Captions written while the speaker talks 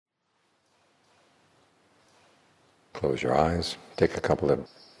Close your eyes. Take a couple of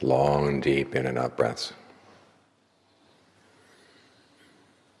long, deep in and out breaths.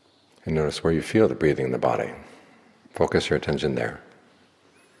 And notice where you feel the breathing in the body. Focus your attention there.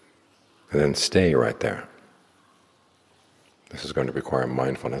 And then stay right there. This is going to require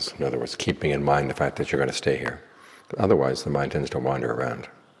mindfulness. In other words, keeping in mind the fact that you're going to stay here. Otherwise, the mind tends to wander around.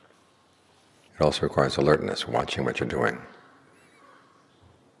 It also requires alertness, watching what you're doing.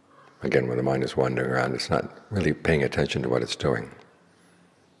 Again, when the mind is wandering around, it's not really paying attention to what it's doing.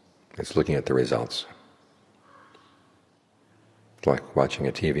 It's looking at the results. It's like watching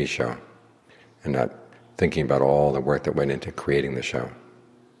a TV show and not thinking about all the work that went into creating the show.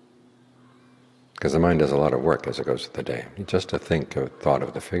 Because the mind does a lot of work as it goes through the day. Just to think a thought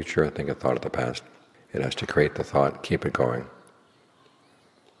of the future, think a thought of the past, it has to create the thought, keep it going.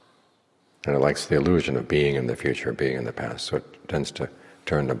 And it likes the illusion of being in the future, being in the past, so it tends to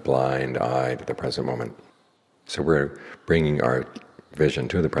turn a blind eye to the present moment. So we're bringing our vision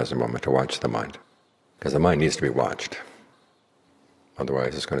to the present moment to watch the mind, because the mind needs to be watched.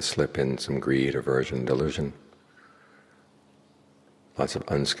 Otherwise it's going to slip in some greed, aversion, delusion, lots of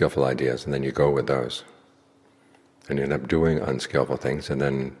unskillful ideas, and then you go with those. And you end up doing unskillful things and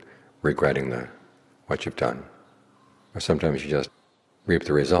then regretting what you've done. Or sometimes you just reap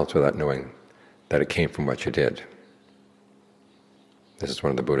the results without knowing that it came from what you did. This is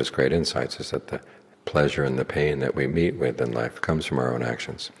one of the Buddha's great insights, is that the pleasure and the pain that we meet with in life comes from our own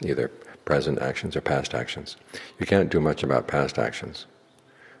actions, either present actions or past actions. You can't do much about past actions,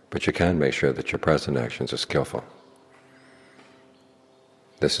 but you can make sure that your present actions are skillful.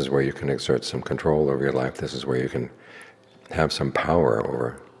 This is where you can exert some control over your life. This is where you can have some power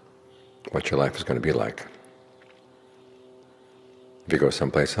over what your life is going to be like. If you go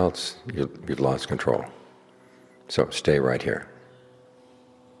someplace else, you've lost control. So stay right here.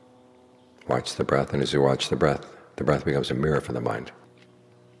 Watch the breath, and as you watch the breath becomes a mirror for the mind.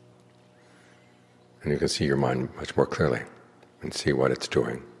 And you can see your mind much more clearly and see what it's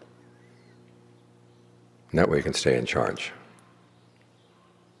doing. And that way you can stay in charge.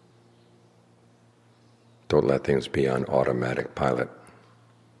 Don't let things be on automatic pilot.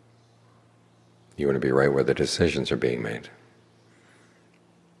 You want to be right where the decisions are being made.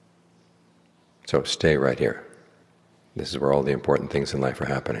 So stay right here. This is where all the important things in life are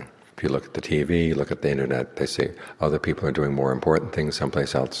happening. If you look at the TV, look at the internet, they say other people are doing more important things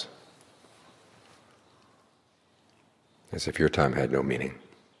someplace else. As if your time had no meaning.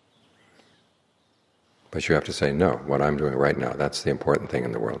 But you have to say, no, what I'm doing right now, that's the important thing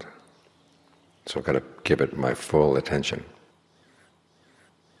in the world. So I've got to give it my full attention.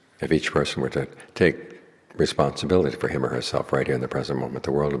 If each person were to take responsibility for him or herself right here in the present moment,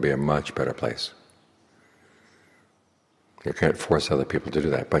 the world would be a much better place. You can't force other people to do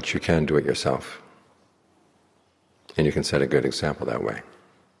that, but you can do it yourself. And you can set a good example that way.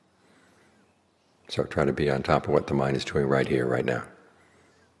 So try to be on top of what the mind is doing right here, right now.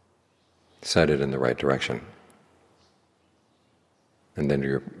 Set it in the right direction. And then do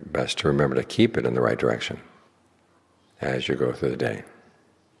your best to remember to keep it in the right direction as you go through the day.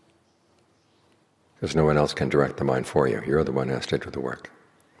 Because no one else can direct the mind for you. You're the one who has to do the work.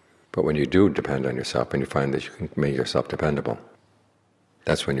 But when you do depend on yourself and you find that you can make yourself dependable,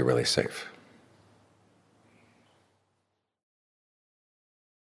 that's when you're really safe.